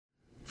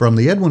From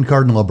the Edwin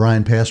Cardinal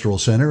O'Brien Pastoral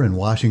Center in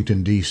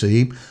Washington,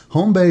 D.C.,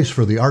 home base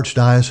for the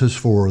Archdiocese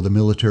for the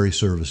Military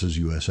Services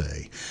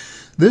USA.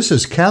 This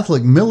is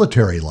Catholic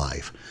Military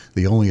Life,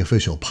 the only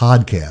official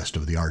podcast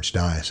of the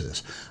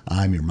Archdiocese.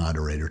 I'm your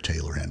moderator,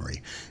 Taylor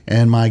Henry.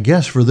 And my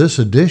guest for this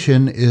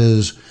edition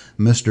is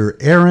Mr.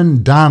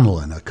 Aaron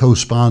Donelon, a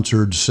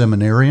co-sponsored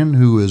seminarian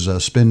who is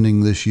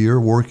spending this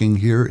year working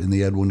here in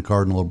the Edwin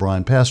Cardinal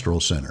O'Brien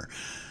Pastoral Center.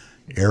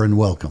 Aaron,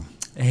 welcome.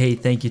 Hey,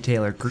 thank you,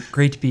 Taylor.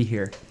 Great to be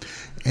here.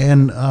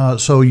 And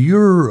so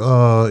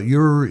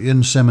you're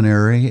in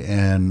seminary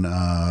and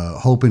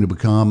hoping to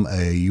become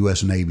a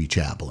U.S. Navy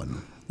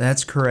chaplain.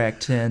 That's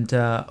correct. And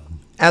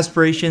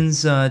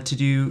aspirations to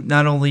do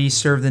not only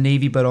serve the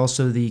Navy, but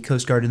also the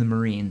Coast Guard and the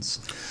Marines,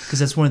 because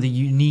that's one of the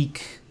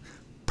unique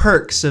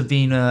perks of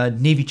being a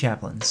Navy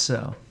chaplain.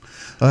 So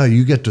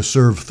you get to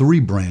serve three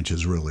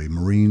branches, really: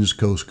 Marines,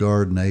 Coast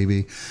Guard,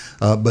 Navy.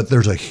 But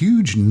there's a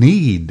huge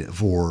need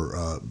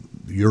for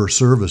your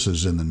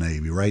services in the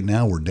Navy. Right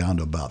now, we're down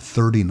to about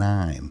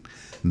 39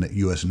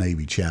 U.S.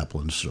 Navy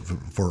chaplains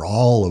for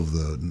all of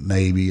the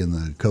Navy and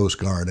the Coast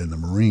Guard and the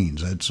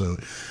Marines. That's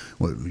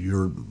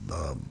your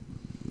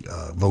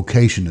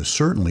vocation is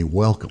certainly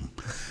welcome.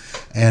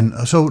 And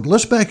so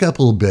let's back up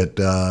a little bit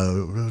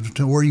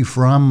to where you're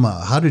from.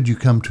 How did you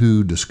come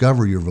to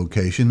discover your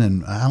vocation,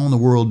 and how in the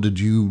world did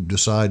you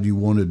decide you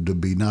wanted to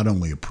be not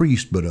only a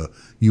priest but a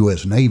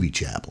U.S. Navy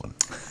chaplain?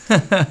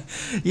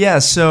 Yeah,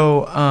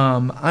 so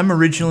I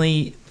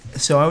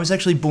was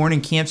actually born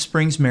in Camp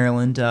Springs,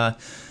 Maryland.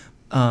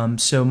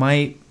 So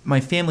my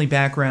family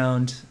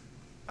background,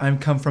 I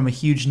come from a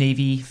huge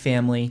Navy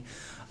family.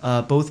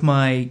 Both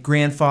my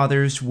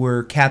grandfathers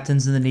were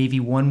captains in the Navy.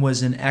 One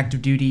was an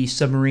active duty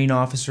submarine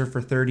officer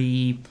for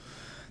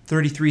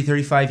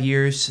 35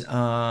 years.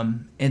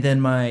 And then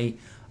my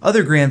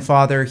other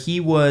grandfather, he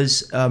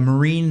was a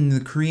Marine in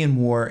the Korean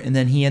War, and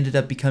then he ended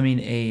up becoming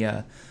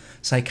a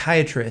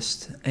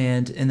psychiatrist,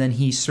 and then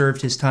he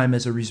served his time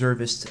as a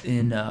reservist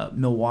in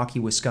Milwaukee,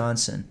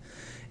 Wisconsin.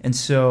 And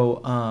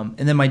so,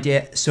 and then my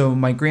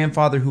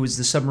grandfather, who was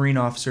the submarine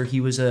officer,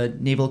 he was a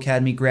Naval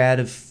Academy grad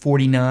of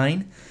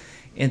 49.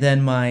 And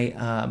then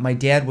my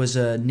dad was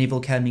a Naval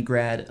Academy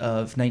grad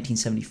of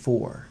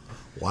 1974.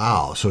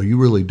 Wow. So you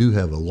really do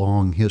have a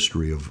long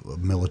history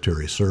of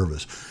military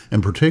service,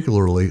 and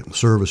particularly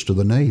service to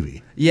the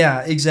Navy.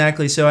 Yeah,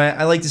 exactly. So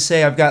I like to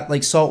say I've got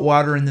like salt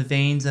water in the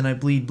veins and I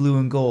bleed blue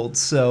and gold.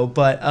 So,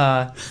 but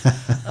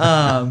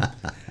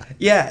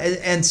yeah,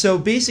 and so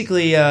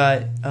basically,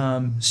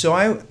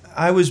 so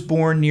I was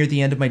born near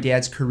the end of my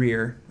dad's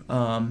career.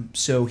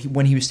 So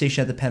when he was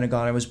stationed at the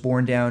Pentagon, I was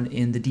born down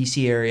in the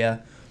D.C.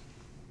 area.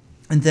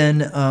 And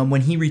then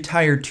when he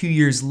retired 2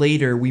 years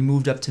later, we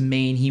moved up to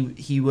Maine.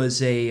 He was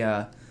he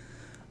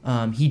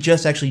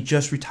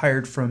just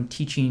retired from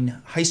teaching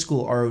high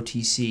school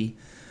ROTC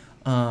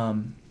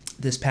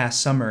this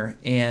past summer.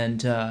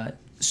 And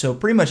so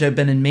pretty much I've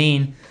been in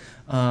Maine.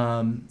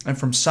 I'm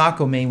from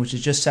Saco, Maine, which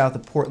is just south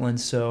of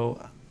Portland.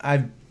 So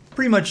I'm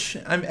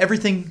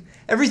everything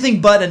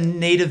but a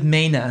native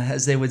Maina,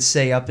 as they would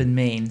say up in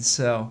Maine.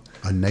 So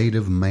a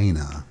native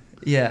Maina.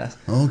 Yeah.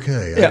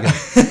 Okay. Yeah.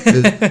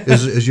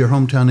 Is your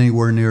hometown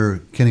anywhere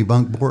near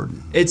Kennebunkport?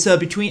 It's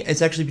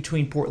actually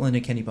between Portland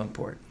and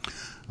Kennebunkport.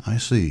 I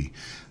see.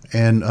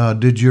 And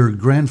did your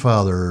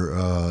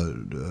grandfather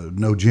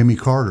know Jimmy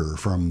Carter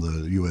from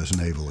the U.S.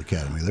 Naval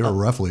Academy? They were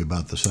roughly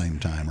about the same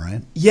time,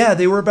 right? Yeah,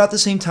 they were about the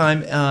same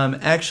time.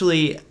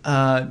 Actually,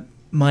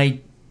 my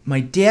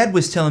dad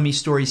was telling me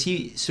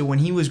stories. So when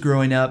he was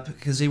growing up,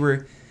 because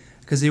I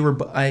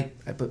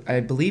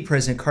believe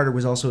President Carter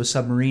was also a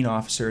submarine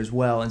officer as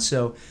well, and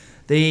so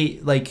they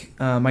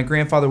my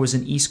grandfather was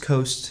an East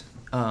Coast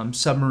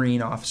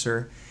submarine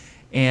officer,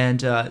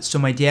 and so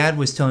my dad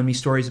was telling me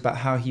stories about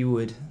how he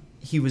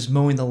was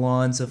mowing the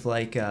lawns of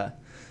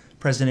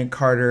President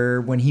Carter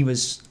when he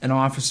was an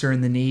officer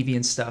in the Navy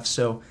and stuff.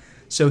 So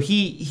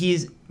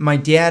my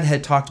dad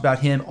had talked about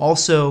him.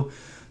 Also,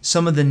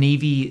 some of the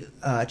Navy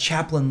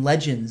chaplain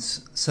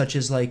legends, such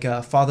as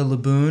Father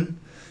LeBoon.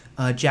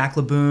 Jack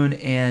LeBoon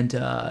and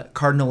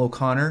Cardinal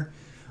O'Connor.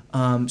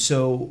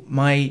 So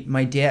my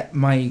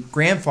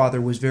grandfather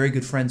was very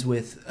good friends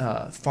with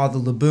Father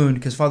LeBoon,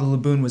 because Father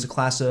LeBoon was a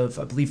class of,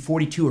 I believe,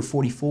 42 or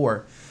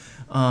 44.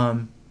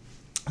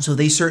 So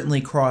they certainly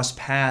crossed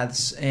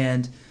paths,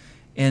 and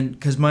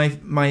because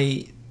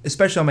my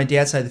especially on my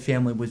dad's side of the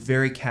family was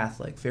very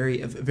Catholic,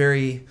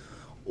 very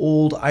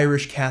old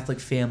Irish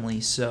Catholic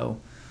family. So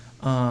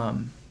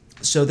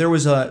there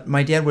was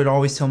my dad would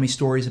always tell me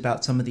stories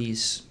about some of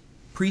these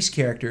priest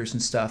characters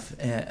and stuff,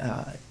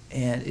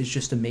 and it's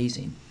just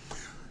amazing.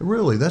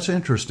 Really, that's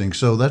interesting.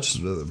 So that's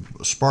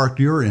sparked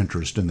your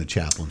interest in the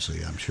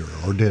chaplaincy, I'm sure,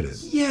 or did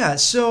it? Yeah.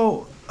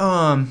 So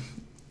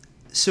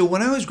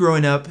when I was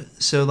growing up,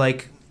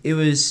 it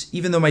was,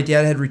 even though my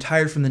dad had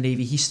retired from the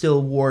Navy, he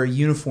still wore a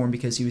uniform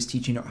because he was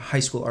teaching high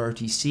school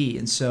ROTC,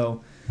 and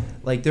so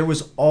there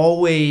was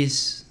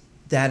always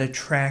that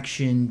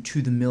attraction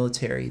to the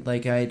military.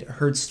 I'd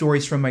heard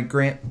stories from my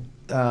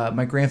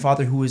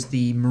grandfather, who was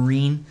the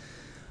Marine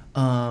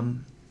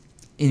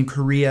in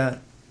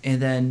Korea,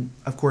 and then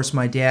of course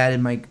my dad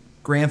and my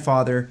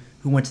grandfather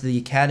who went to the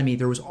academy.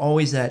 There was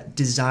always that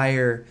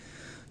desire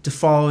to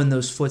follow in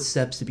those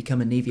footsteps to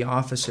become a Navy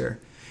officer,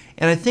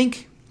 and I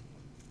think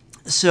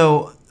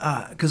so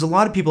because a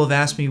lot of people have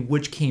asked me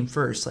which came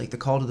first, like the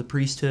call to the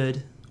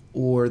priesthood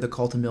or the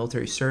call to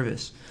military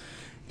service.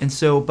 And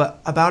so,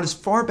 but about as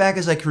far back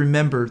as I can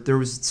remember, there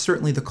was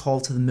certainly the call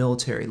to the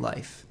military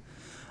life.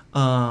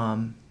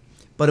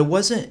 But it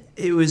wasn't.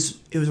 It was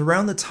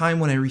around the time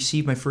when I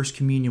received my first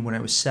communion when I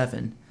was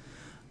 7,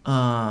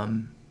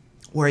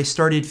 where I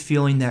started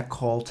feeling that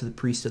call to the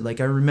priesthood. Like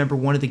I remember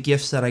one of the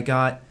gifts that I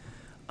got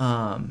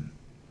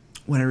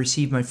when I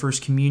received my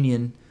first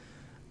communion.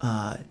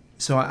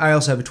 So I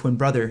also have a twin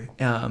brother,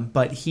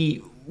 but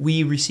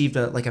we received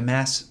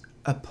a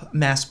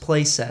mass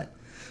play set.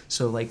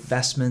 So like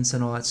vestments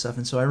and all that stuff.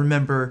 And so I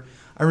remember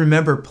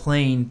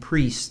playing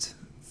priest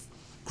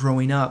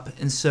growing up.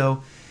 And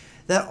so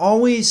that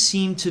always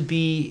seemed to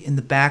be in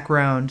the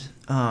background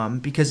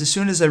because as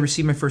soon as I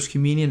received my first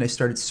communion, I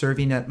started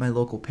serving at my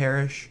local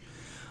parish.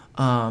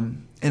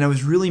 And I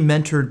was really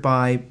mentored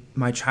by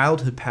my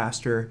childhood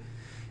pastor.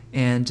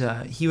 And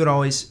he would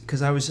always,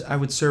 because I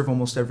would serve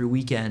almost every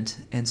weekend.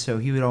 And so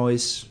he would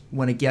always,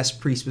 when a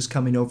guest priest was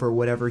coming over or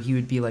whatever, he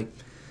would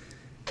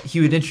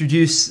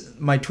introduce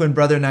my twin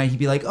brother and I. He'd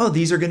be like, "Oh,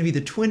 these are going to be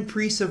the twin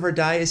priests of our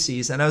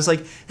diocese." And I was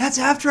like, "That's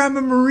after I'm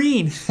a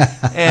Marine."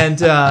 And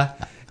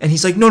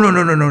he's like, "No,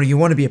 you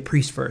want to be a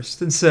priest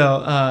first." And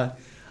so,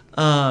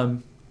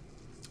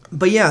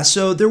 but yeah,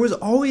 so there was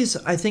always,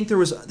 I think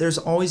there's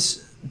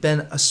always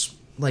been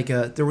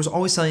there was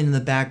always something in the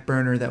back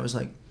burner that was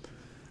like,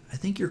 I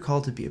think you're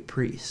called to be a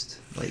priest.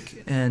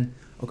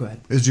 Go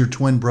ahead. Is your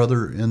twin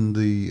brother in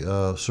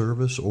the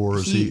service, or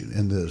is he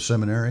in the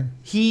seminary?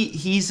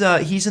 He's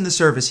in the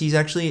service. He's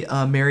actually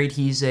married.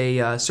 He's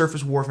a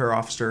surface warfare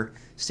officer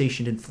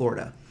stationed in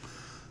Florida.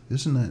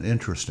 Isn't that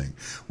interesting?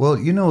 Well,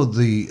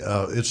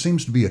 it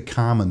seems to be a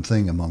common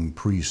thing among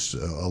priests.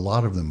 A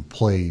lot of them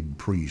played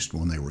priest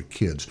when they were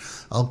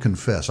kids. I'll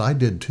confess, I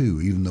did too,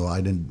 even though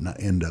I didn't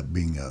end up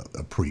being a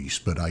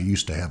priest. But I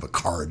used to have a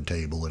card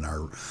table in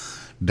our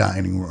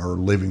dining or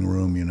living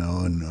room, and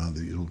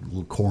the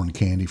little corn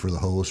candy for the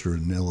host or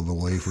Nineveh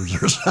wafers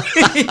or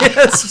something.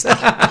 Yes.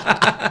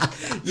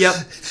 Yep.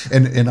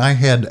 And I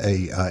had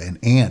an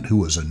aunt who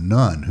was a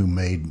nun who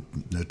made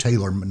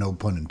tailor, no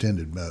pun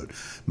intended, but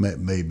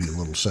made me a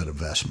little set of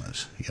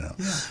vestments, Yeah.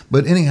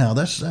 But anyhow,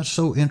 that's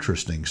so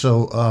interesting.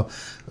 So,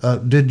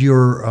 did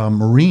your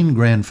Marine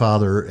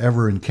grandfather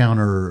ever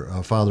encounter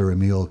Father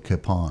Emile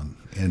Capon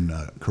in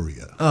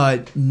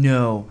Korea?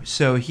 No.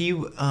 So he.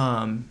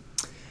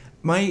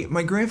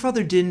 My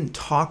grandfather didn't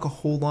talk a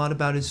whole lot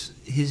about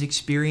his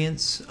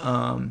experience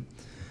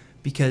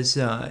because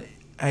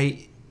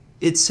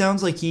it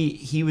sounds like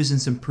he was in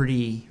some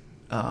pretty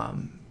tough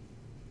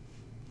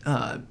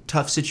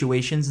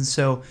situations, and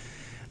so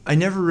I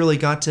never really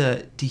got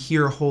to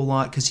hear a whole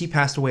lot because he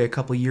passed away a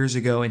couple years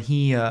ago, and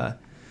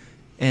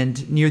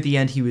and near the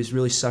end he was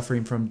really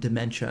suffering from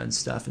dementia and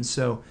stuff, and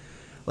so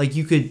like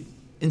you could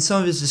in some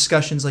of his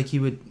discussions, like he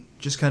would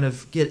just kind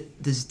of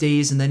get this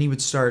daze, and then he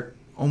would start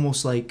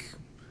almost like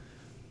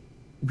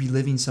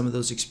reliving some of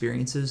those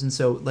experiences. And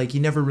so like he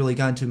never really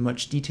got into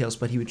much details,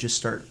 but he would just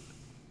start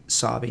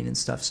sobbing and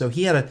stuff. So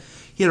he had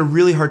a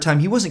really hard time.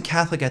 He wasn't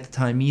Catholic at the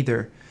time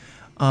either.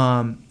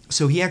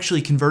 So he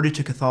actually converted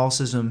to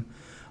Catholicism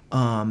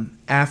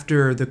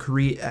after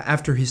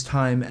his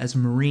time as a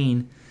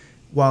Marine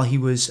while he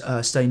was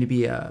studying to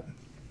be a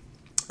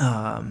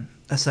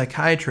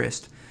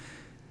psychiatrist.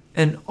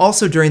 And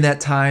also during that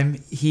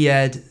time, he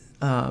had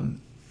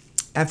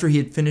after he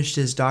had finished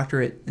his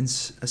doctorate in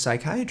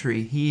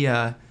psychiatry, he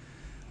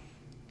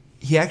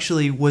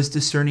actually was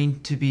discerning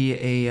to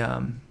be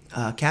a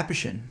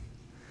Capuchin.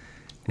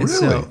 And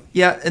really? So,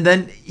 yeah, and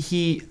then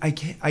I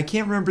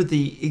can't remember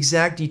the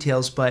exact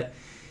details, but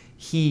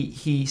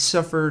he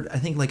suffered, I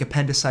think, like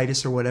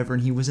appendicitis or whatever,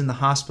 and he was in the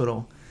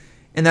hospital.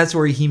 And that's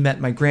where he met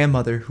my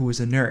grandmother, who was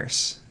a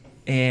nurse.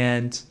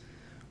 And,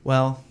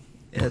 well...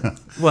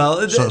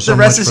 the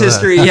rest is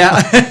history.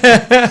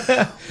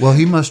 Yeah. Well,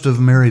 he must have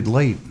married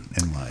late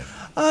in life.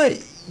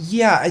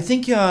 Yeah, I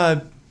think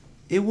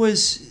it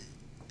was.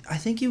 I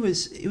think he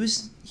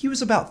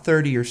was about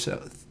 30 or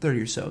so.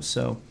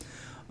 So,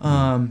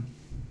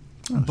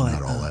 It's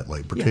not all that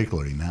late,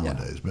 particularly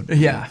nowadays. But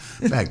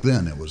back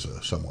then it was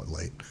somewhat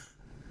late.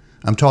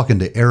 I'm talking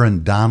to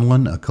Aaron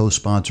Donlin, a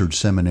co-sponsored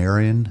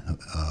seminarian,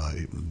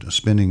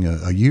 spending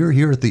a year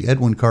here at the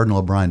Edwin Cardinal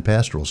O'Brien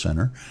Pastoral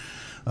Center.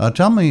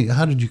 Tell me,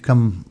 how did you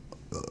come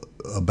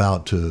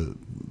about to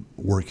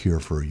work here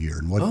for a year,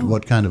 and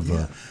what kind of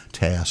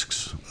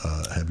tasks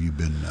have you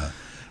been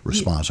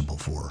responsible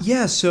for?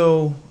 Yeah,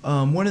 so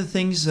one of the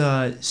things,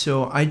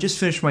 so I just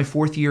finished my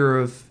 4th year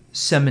of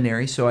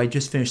seminary, so I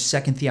just finished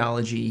second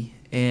theology,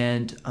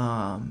 and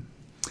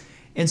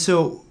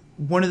so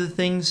one of the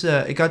things,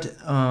 it got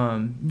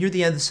to, near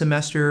the end of the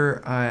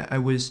semester, I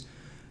was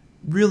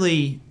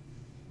really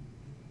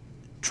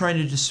trying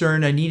to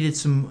discern. I needed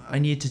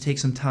to take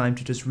some time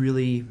to just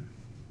really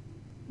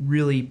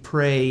really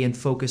pray and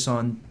focus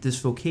on this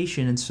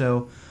vocation. And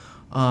so,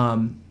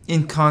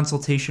 in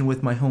consultation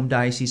with my home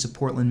diocese of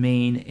Portland,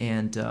 Maine,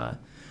 and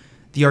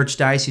the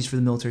Archdiocese for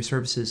the Military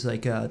Services,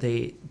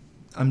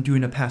 I'm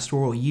doing a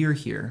pastoral year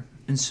here,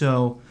 and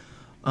so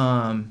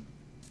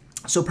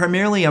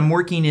primarily I'm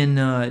working in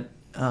the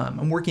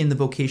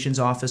vocations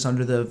office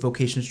under the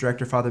vocations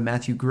director, Father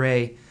Matthew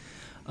Gray,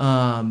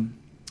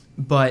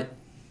 but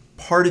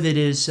part of it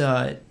is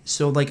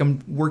I'm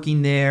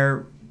working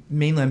there.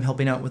 Mainly, I'm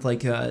helping out with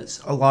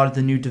a lot of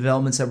the new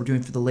developments that we're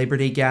doing for the Labor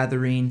Day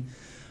gathering.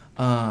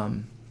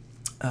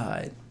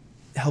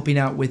 Helping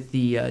out with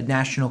the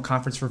National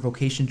Conference for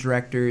Vocation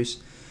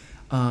Directors,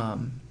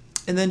 and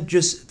then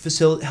just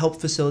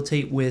help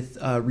facilitate with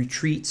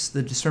retreats,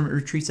 the discernment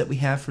retreats that we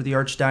have for the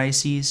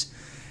Archdiocese,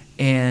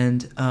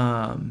 and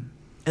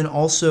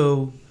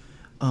also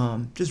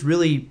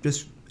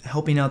just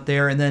helping out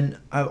there. And then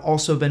I've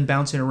also been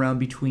bouncing around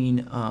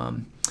between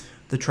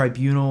the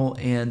tribunal,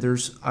 and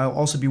I'll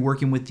also be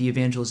working with the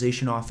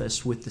evangelization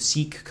office with the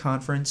Sikh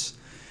conference,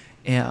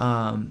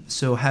 and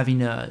so having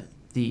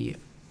the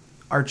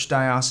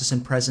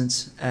Archdiocesan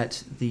presence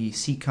at the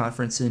Sikh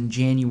conference in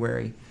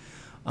January.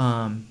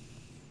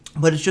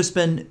 But it's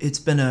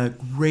been a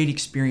great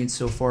experience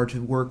so far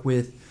to work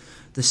with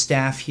the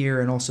staff here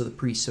and also the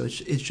priests. So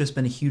it's just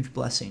been a huge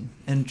blessing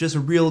and just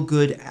a real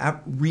good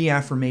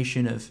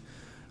reaffirmation of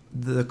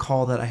the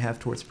call that I have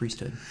towards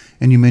priesthood.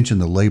 And you mentioned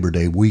the Labor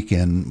Day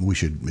weekend. We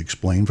should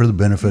explain for the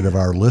benefit of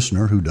our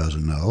listener who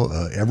doesn't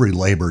know, every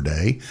Labor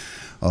Day,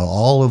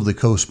 all of the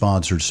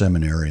co-sponsored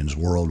seminarians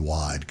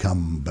worldwide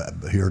come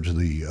here to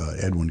the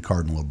Edwin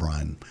Cardinal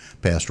O'Brien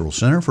Pastoral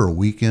Center for a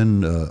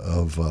weekend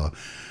of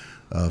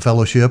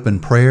fellowship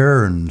and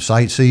prayer and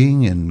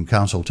sightseeing and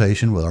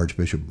consultation with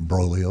Archbishop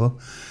Broglio.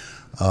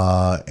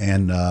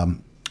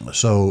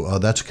 So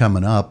that's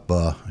coming up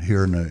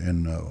here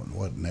in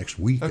next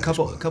week? A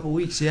couple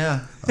weeks,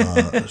 yeah.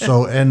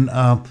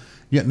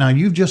 Now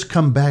you've just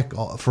come back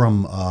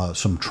from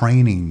some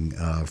training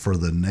for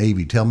the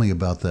Navy. Tell me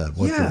about that.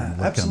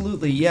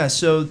 Absolutely. Yeah.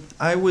 So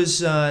I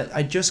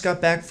just got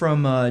back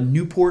from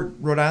Newport,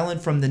 Rhode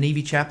Island, from the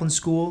Navy Chaplain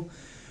School,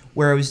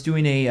 where I was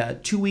doing a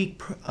 2-week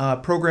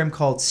program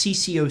called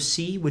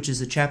CCOC, which is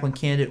the Chaplain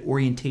Candidate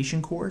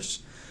Orientation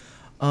Course.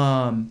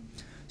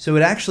 So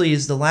it actually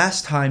is the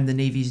last time the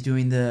Navy's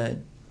doing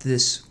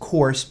this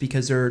course,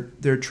 because they're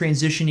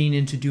transitioning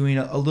into doing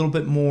a little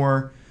bit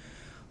more,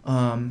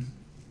 a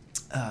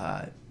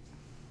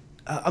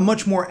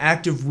much more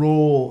active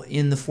role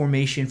in the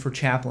formation for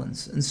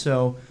chaplains. And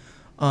so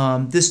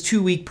this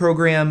 2-week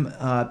program,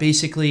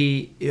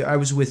 basically, I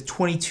was with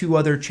 22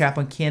 other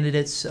chaplain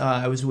candidates.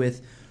 I was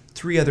with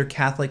 3 other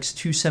Catholics,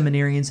 2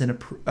 seminarians, and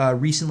a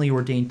recently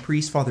ordained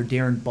priest, Father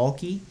Darren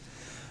Balke.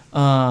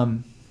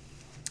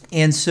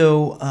 And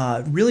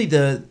so really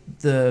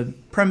the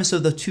premise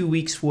of the 2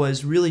 weeks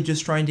was really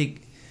just trying to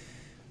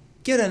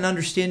get an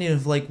understanding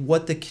of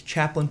what the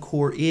Chaplain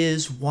Corps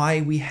is,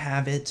 why we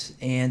have it,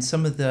 and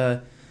some of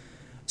the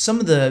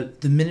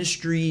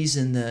ministries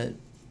and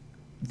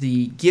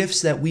the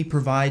gifts that we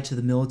provide to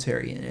the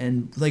military.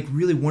 And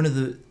really one of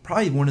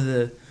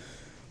the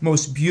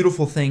most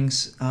beautiful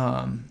things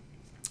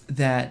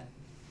that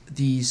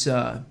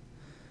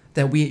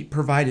we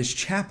provide as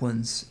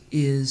chaplains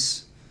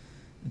is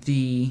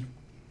the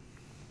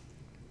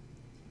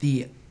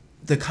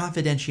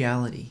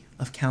confidentiality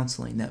of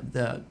counseling that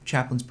the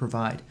chaplains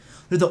provide.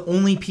 They're the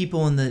only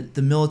people in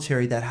the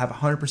military that have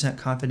 100%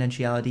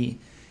 confidentiality,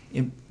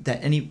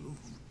 that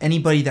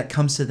anybody that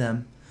comes to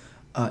them,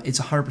 it's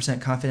 100%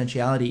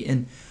 confidentiality.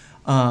 And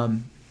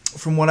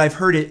from what I've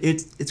heard,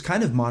 it's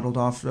kind of modeled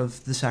off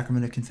of the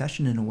Sacrament of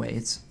Confession in a way.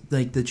 It's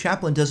like the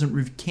chaplain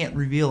can't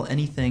reveal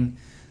anything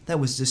that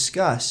was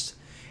discussed,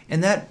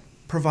 and that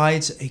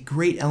provides a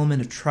great element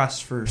of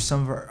trust for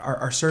some of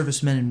our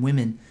servicemen and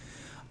women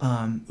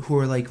who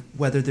are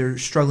whether they're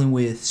struggling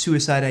with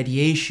suicide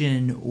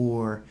ideation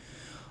or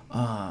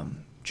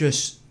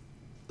just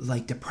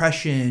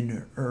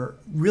depression, or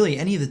really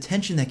any of the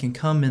tension that can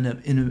come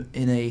in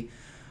a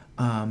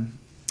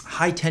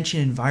high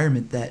tension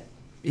environment that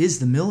is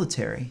the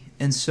military.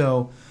 And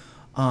so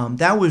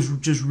that was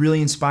just really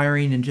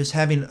inspiring, and just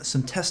having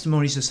some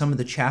testimonies of some of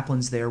the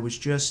chaplains there was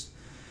just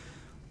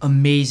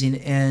amazing.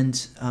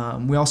 And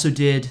we also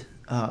did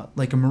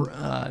slightly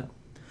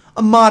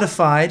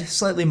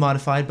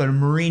modified, but a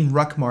Marine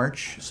Ruck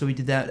March. So we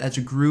did that as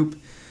a group.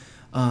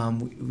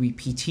 We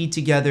PT'd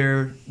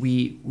together.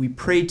 We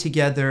prayed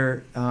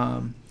together.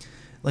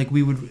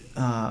 We would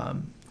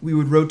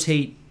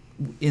rotate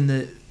in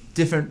the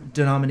different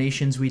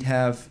denominations. We'd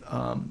have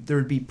there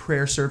would be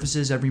prayer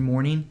services every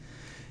morning,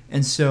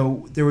 and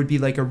so there would be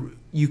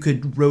you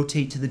could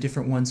rotate to the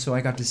different ones. So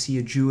I got to see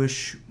a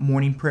Jewish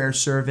morning prayer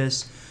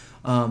service.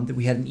 That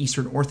we had an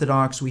Eastern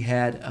Orthodox. We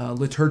had a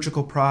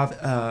liturgical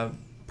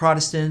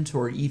Protestant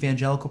or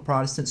evangelical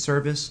Protestant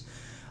service.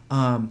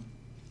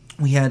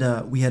 We had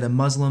a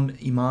Muslim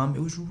imam. It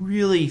was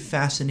really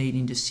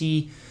fascinating to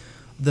see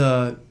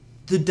the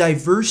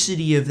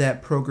diversity of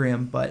that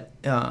program, but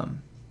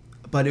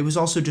it was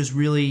also just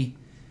really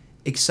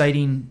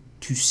exciting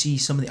to see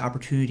some of the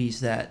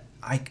opportunities that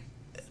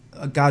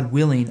God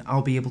willing,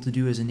 I'll be able to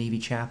do as a Navy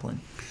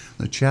chaplain.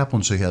 The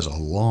chaplaincy has a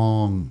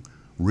long,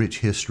 rich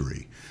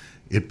history.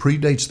 It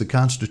predates the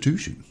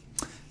Constitution.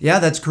 Yeah,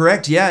 that's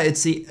correct. Yeah,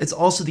 it's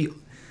also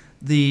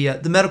the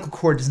medical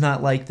corps does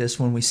not like this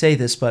when we say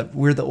this, but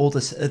we're the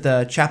oldest.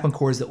 The chaplain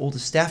corps is the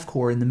oldest staff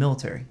corps in the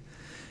military,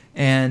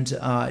 and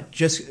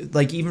just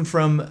like even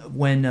from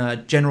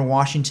when General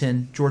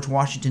George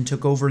Washington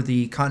took over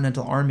the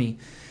Continental Army,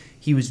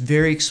 he was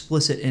very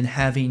explicit in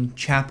having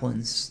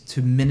chaplains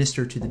to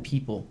minister to the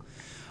people.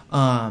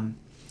 And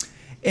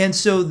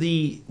so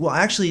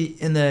actually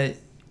in the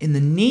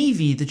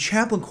Navy, the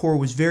chaplain corps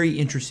was very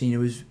interesting.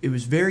 It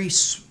was very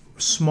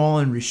small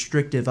and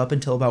restrictive up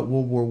until about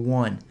World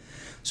War I.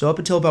 So up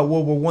until about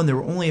World War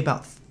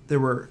I, there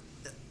were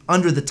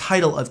under the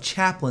title of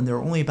chaplain, there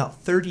were only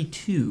about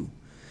 32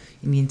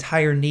 in the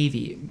entire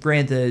Navy.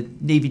 Granted,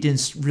 the Navy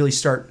didn't really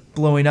start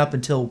blowing up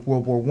until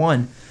World War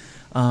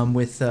I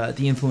with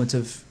the influence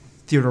of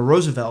Theodore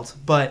Roosevelt.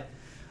 But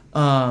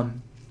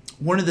one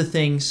of the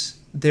things,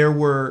 there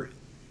were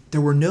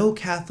no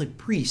Catholic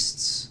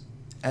priests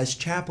as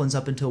chaplains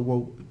up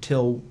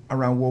until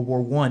around World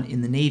War I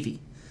in the Navy.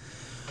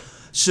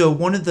 So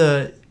one of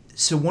the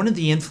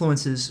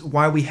influences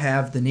why we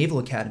have the Naval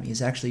Academy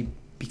is actually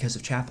because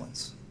of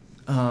chaplains.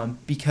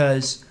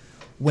 Because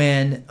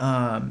when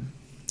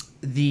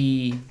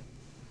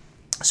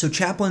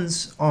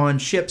chaplains on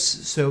ships,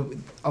 so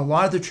a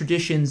lot of the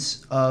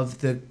traditions of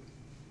the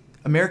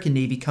American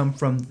Navy come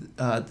from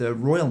the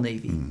Royal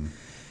Navy. Mm-hmm.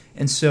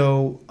 And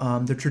so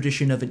the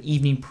tradition of an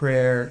evening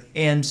prayer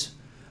and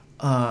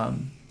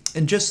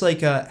just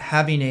like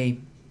having a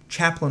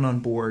chaplain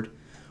on board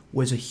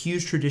was a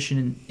huge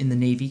tradition in the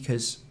Navy,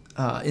 because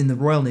in the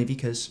Royal Navy,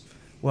 because,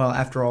 well,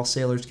 after all,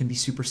 sailors can be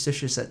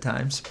superstitious at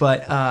times.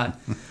 But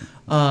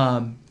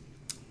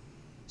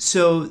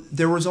so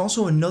there was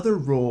also another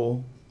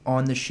role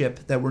on the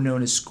ship that were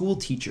known as school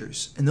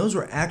teachers, and those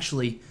were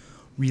actually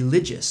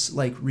religious,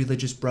 like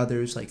religious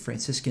brothers, like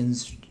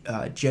Franciscans,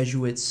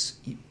 Jesuits,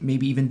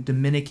 maybe even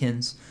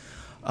Dominicans,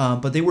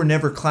 but they were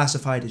never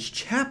classified as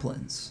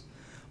chaplains.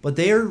 But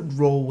their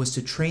role was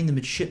to train the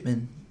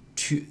midshipmen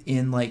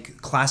in like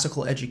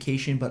classical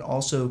education, but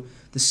also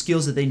the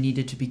skills that they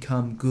needed to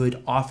become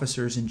good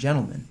officers and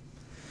gentlemen.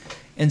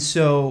 And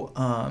so,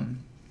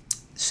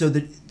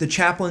 the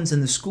chaplains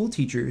and the school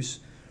teachers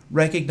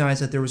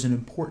recognized that there was an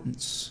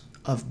importance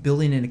of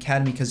building an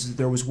academy, because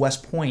there was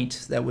West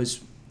Point that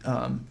was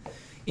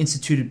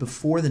instituted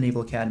before the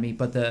Naval Academy,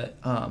 but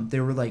they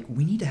were like,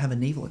 we need to have a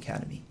Naval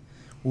Academy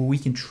where we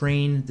can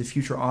train the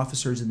future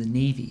officers in the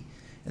Navy,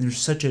 and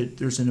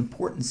there's an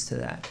importance to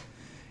that.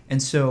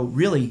 And so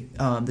really,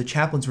 the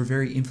chaplains were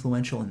very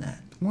influential in that.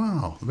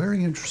 Wow,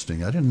 very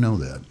interesting. I didn't know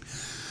that.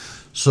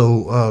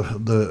 So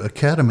the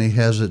Academy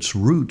has its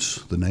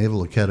roots, the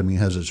Naval Academy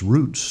has its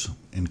roots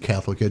in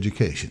Catholic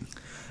education.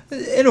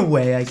 In a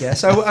way, I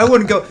guess. I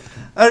wouldn't go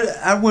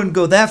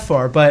that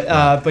far, but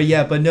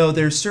no,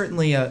 there's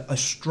certainly a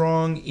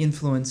strong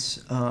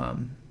influence.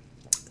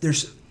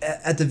 There's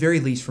at the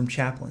very least from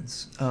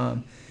chaplains,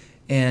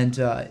 and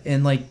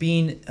like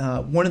being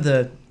one of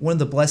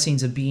the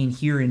blessings of being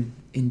here in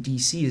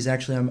DC is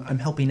actually I'm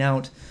helping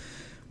out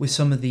with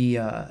some of the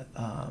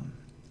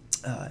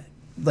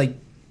like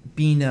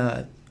being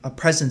a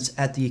presence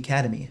at the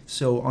academy.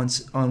 So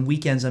on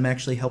weekends, I'm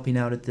actually helping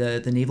out at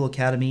the Naval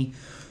Academy,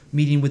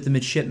 meeting with the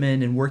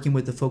midshipmen and working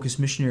with the focused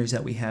missionaries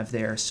that we have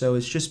there. So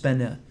it's just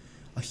been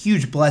a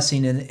huge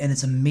blessing, and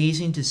it's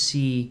amazing to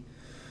see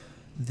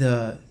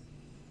the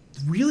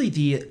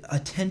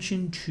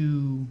attention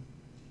to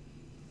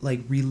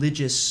like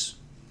religion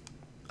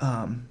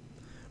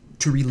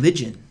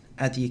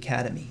at the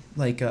academy,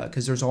 like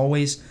because there's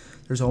always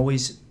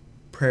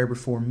prayer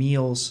before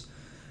meals,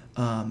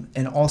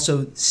 and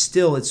also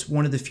still it's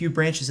one of the few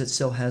branches that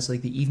still has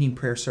like the evening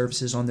prayer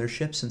services on their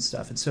ships and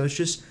stuff. And so it's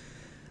just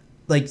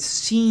like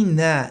seeing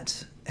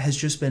that has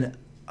just been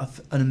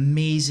an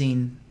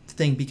amazing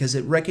thing, because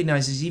it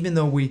recognizes, even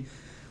though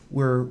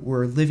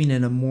we're living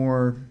in a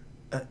more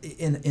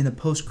in a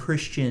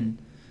post-Christian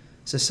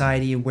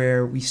society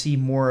where we see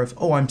more of,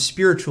 I'm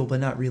spiritual but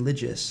not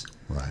religious.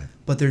 Right.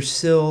 But there's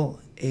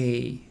still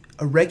a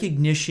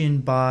recognition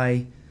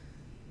by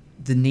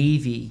the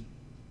Navy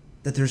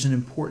that there's an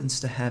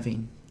importance to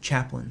having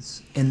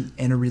chaplains and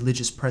a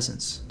religious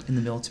presence in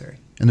the military.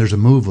 And there's a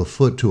move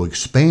afoot to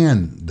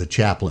expand the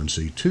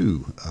chaplaincy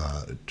too,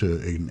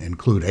 to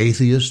include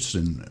atheists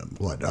and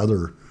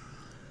other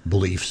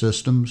belief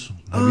systems.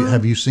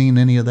 Have you seen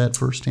any of that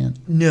firsthand?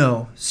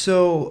 No.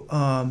 So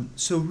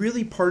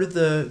really part of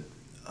the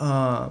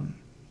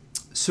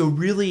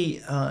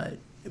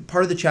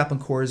part of the chaplain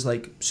corps is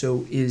like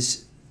so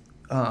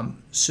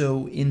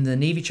in the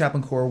Navy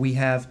Chaplain Corps we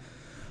have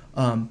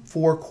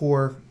 4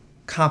 core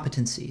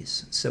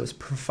competencies. So it's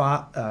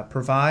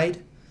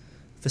provide,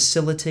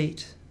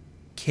 facilitate,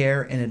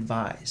 care, and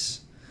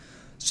advise.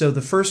 So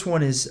the first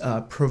one is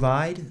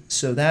provide.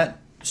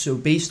 So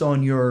based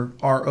on your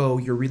RO,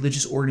 your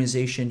religious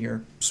organization,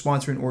 your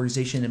sponsoring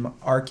organization, in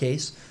our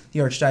case, the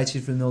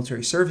Archdiocese for the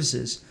Military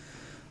Services,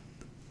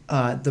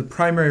 the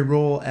primary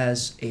role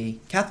as a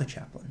Catholic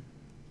chaplain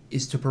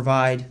is to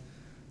provide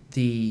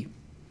the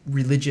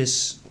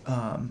religious,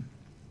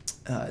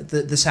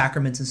 the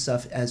sacraments and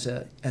stuff as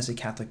a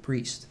Catholic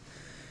priest.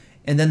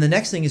 And then the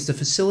next thing is to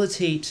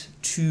facilitate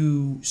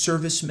to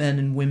servicemen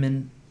and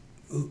women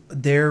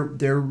their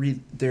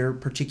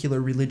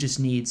particular religious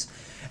needs,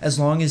 as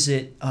long as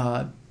it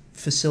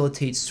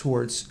facilitates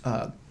towards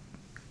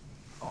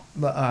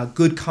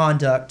good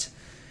conduct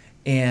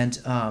and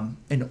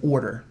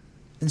order.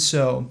 And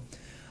so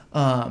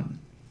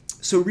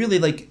really,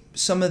 like,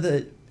 some of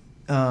the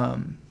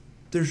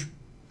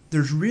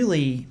there's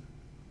really,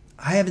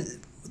 I haven't,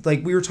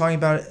 like, we were talking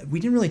about it, we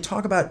didn't really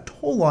talk about it a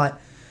whole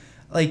lot.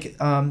 Like,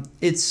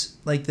 it's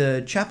like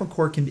the chaplain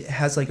corps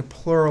has like a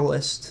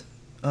pluralist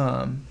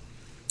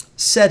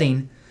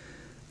setting,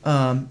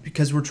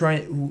 because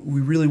the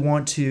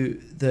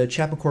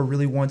chaplain corps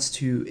really wants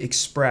to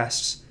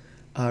express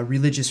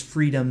religious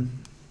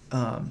freedom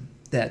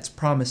that's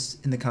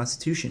promised in the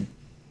Constitution.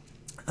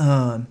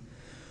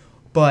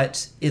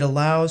 But it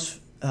allows,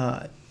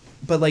 but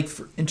like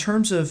in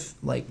terms of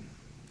like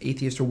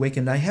atheist or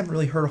Wiccan, I haven't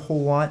really heard a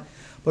whole lot.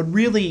 But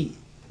really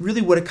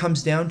what it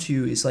comes down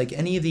to is, like,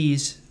 any of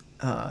these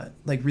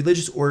like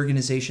religious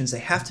organizations, they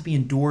have to be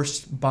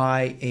endorsed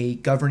by a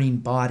governing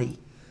body,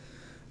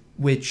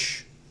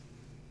 which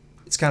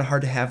it's kind of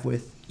hard to have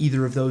with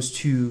either of those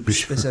two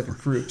specific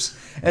groups.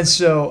 And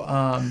so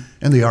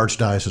and the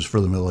Archdiocese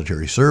for the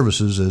Military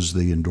Services is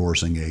the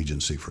endorsing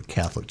agency for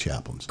Catholic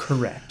chaplains.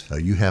 Correct.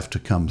 You have to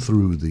come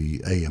through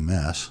the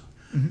AMS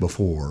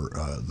before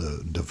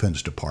the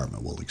Defense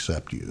Department will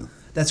accept you.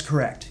 That's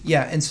correct.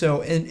 Yeah, and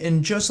so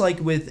and just like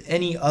with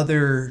any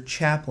other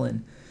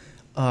chaplain,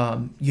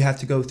 you have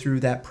to go through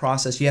that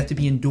process. You have to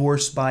be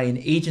endorsed by an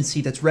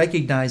agency that's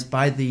recognized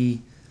by the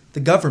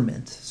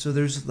government. So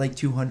there's like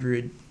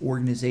 200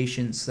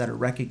 organizations that are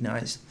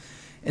recognized,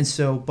 and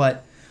so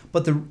but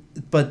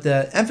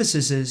the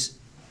emphasis is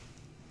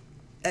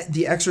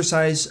the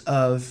exercise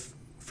of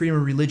freedom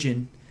of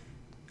religion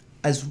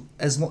as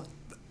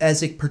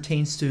it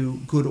pertains to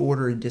good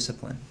order and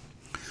discipline.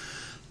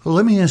 Well,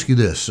 let me ask you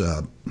this.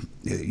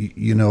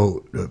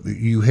 You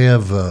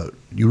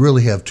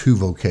really have two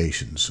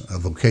vocations, a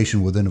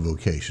vocation within a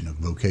vocation to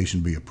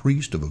be a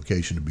priest, a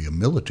vocation to be a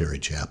military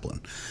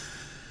chaplain.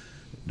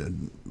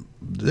 Did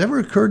it ever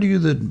occur to you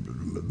that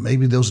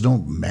maybe those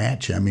don't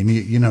match? I mean,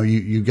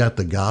 you got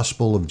the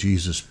gospel of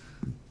Jesus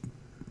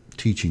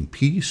teaching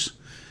peace,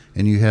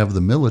 and you have the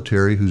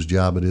military whose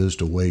job it is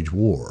to wage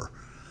war.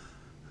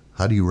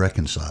 How do you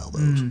reconcile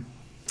those?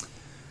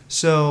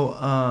 So,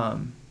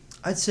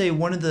 I'd say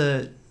one of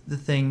the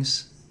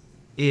things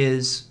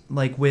is,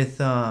 like, with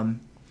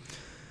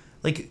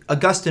like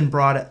Augustine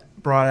brought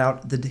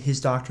out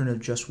his doctrine of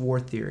just war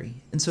theory,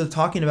 and so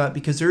talking about,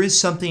 because there's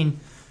something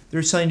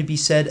to be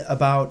said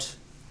about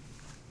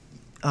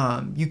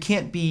you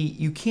can't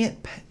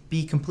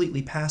be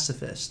completely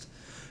pacifist,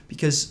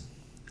 because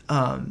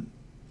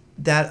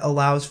that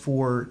allows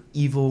for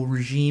evil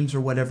regimes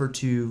or whatever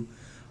to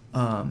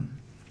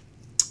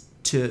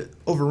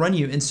overrun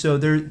you. And so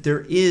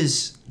there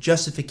is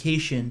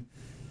justification.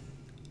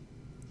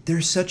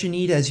 There's such a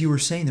need, as you were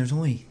saying, there's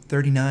only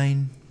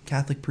 39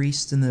 Catholic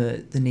priests in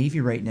the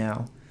Navy right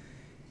now.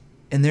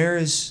 And there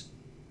is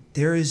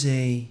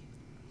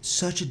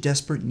such a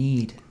desperate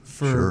need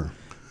for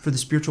the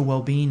spiritual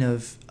well-being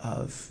of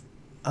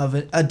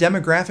a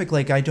demographic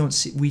like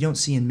we don't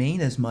see in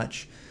Maine as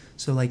much.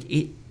 So like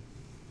 80%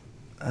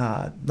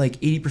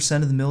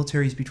 of the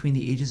military is between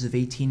the ages of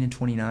 18 and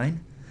 29.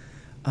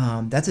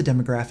 That's a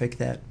demographic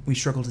that we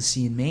struggle to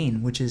see in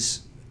Maine, which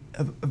is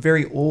a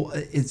very old.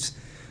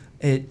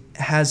 It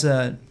has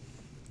a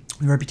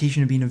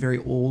reputation of being a very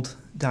old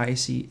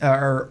diocese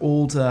or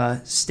old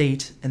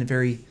state, and a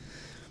very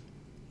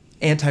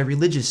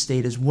anti-religious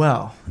state as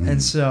well.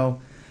 And so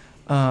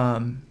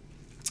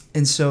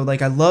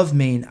like, I love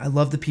Maine. I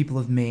love the people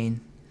of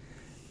Maine,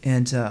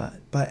 and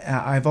but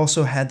I've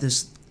also had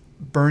this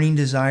burning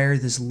desire,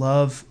 this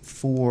love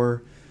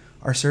for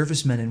our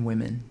servicemen and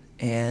women,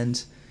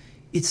 and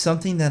it's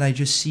something that I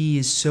just see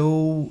is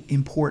so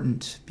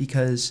important,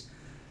 because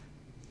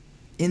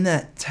in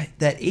that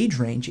age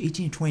range,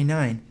 18 to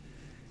 29,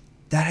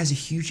 that has a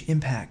huge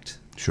impact.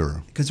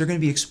 Sure. Because they're going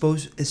to be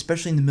exposed,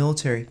 especially in the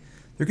military,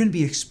 they're going to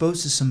be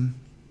exposed to some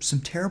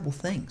terrible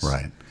things.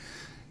 Right.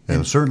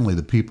 And certainly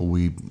the people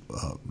we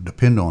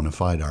depend on to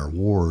fight our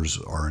wars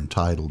are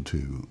entitled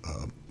to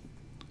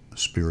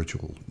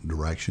spiritual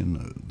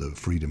direction, the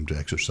freedom to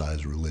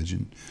exercise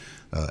religion.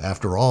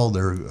 After all,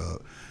 they're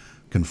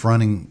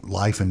confronting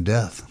life and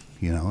death.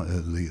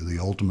 The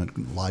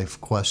ultimate life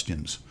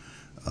questions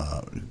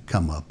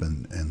come up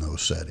in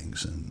those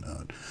settings,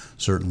 and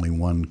certainly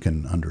one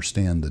can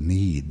understand the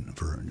need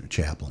for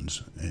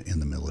chaplains in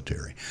the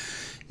military.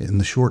 In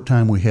the short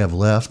time we have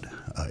left,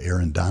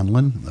 Aaron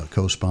Donlin, a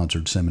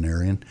co-sponsored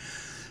seminarian,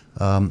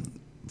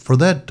 For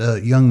that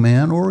young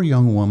man or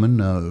young woman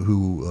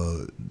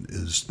who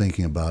is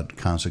thinking about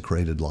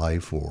consecrated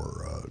life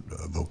or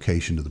a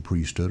vocation to the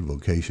priesthood, a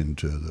vocation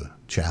to the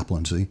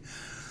chaplaincy,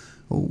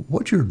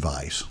 what's your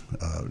advice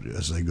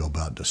as they go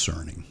about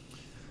discerning?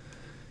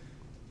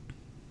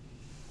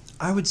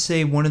 I would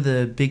say one of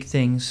the big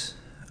things,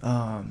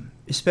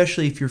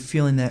 especially if you're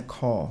feeling that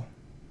call,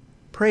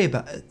 pray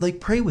about it, like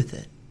pray with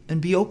it and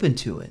be open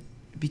to it,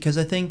 because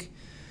I think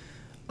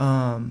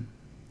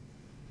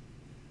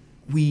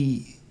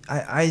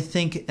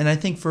I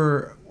think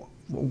for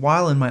a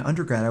while in my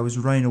undergrad I was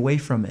running away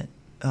from it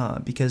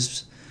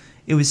because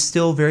it was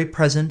still very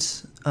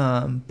present,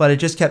 but it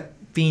just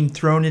kept being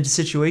thrown into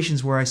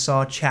situations where I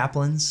saw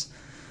chaplains.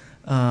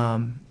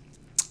 And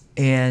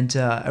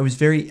I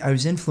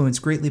was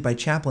influenced greatly by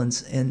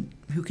chaplains, and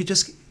who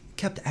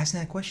kept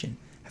asking that question: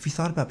 have you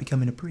thought about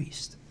becoming a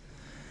priest?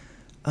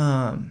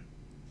 And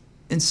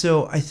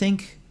so I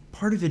think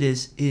part of it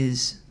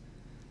is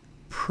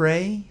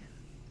pray,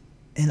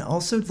 and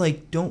also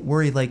don't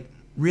worry.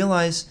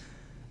 Realize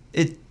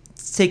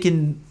it's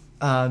taken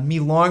me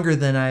longer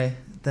than I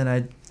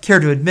care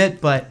to admit,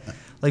 but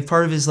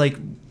part of it is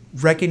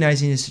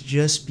recognizing is to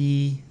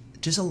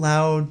just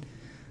allow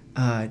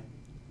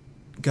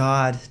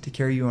God to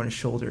carry you on his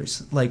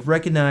shoulders.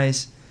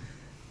 Recognize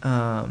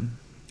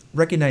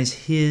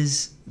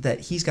that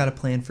he's got a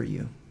plan for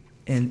you,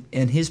 and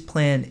his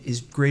plan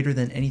is greater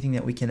than anything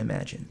that we can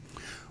imagine.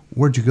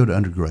 Where'd you go to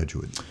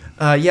undergraduate?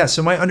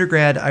 So my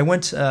undergrad, I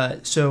went.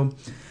 So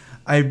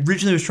I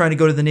originally was trying to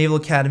go to the Naval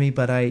Academy,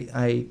 but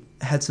I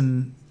had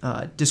some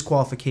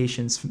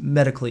disqualifications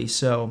medically.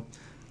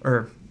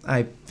 Or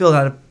I filled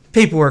out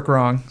paperwork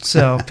wrong.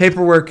 So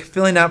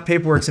filling out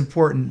paperwork's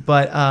important,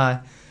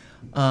 but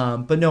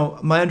no,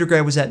 my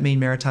undergrad was at Maine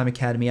Maritime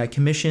Academy. I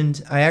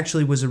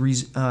actually was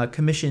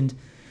commissioned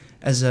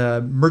as a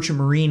merchant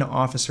marine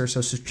officer,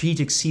 so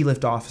strategic sea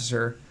lift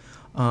officer,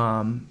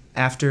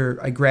 after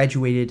I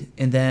graduated.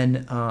 And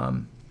then,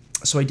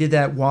 so I did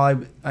that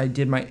while I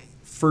did my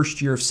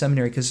first year of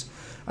seminary, because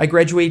I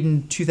graduated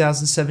in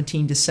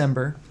 2017,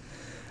 December.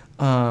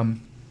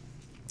 And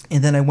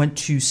then I went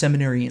to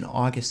seminary in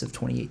August of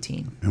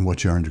 2018. And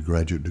what's your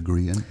undergraduate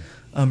degree in?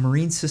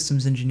 Marine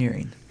systems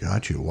engineering.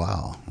 Got you.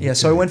 Wow. Okay. Yeah.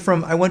 So I went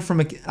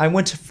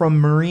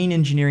from marine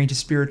engineering to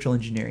spiritual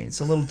engineering.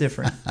 It's a little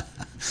different.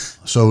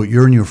 So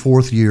you're in your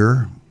fourth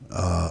year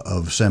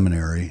of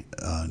seminary.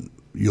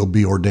 You'll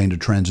be ordained a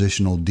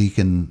transitional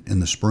deacon in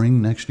the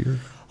spring next year?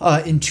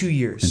 In 2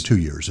 years. In 2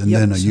 years. And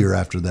then a year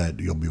after that,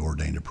 you'll be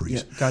ordained a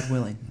priest. Yeah, God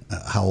willing.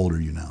 How old are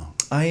you now?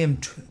 I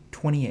am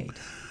 28.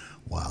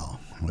 Wow.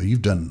 Well,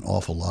 you've done an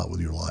awful lot with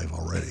your life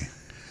already.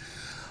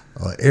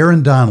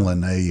 Aaron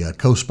Donlin, a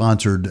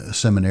co-sponsored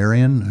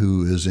seminarian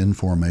who is in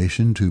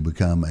formation to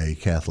become a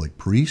Catholic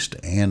priest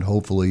and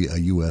hopefully a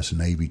U.S.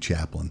 Navy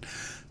chaplain.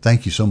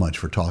 Thank you so much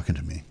for talking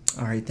to me.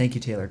 All right. Thank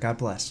you, Taylor. God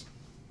bless.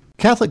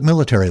 Catholic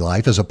Military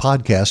Life is a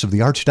podcast of the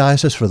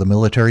Archdiocese for the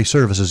Military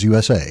Services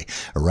USA,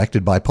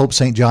 erected by Pope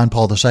St. John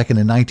Paul II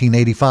in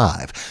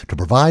 1985 to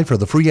provide for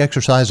the free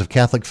exercise of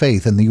Catholic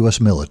faith in the U.S.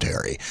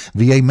 military,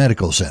 VA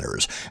medical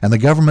centers, and the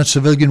government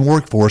civilian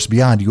workforce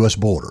beyond U.S.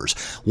 borders.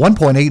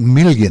 1.8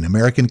 million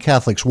American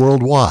Catholics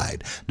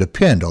worldwide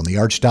depend on the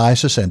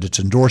Archdiocese and its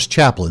endorsed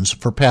chaplains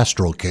for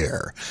pastoral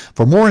care.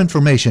 For more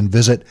information,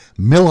 visit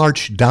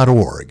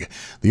milarch.org.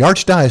 The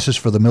Archdiocese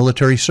for the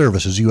Military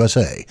Services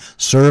USA,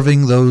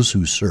 serving those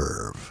who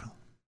serve.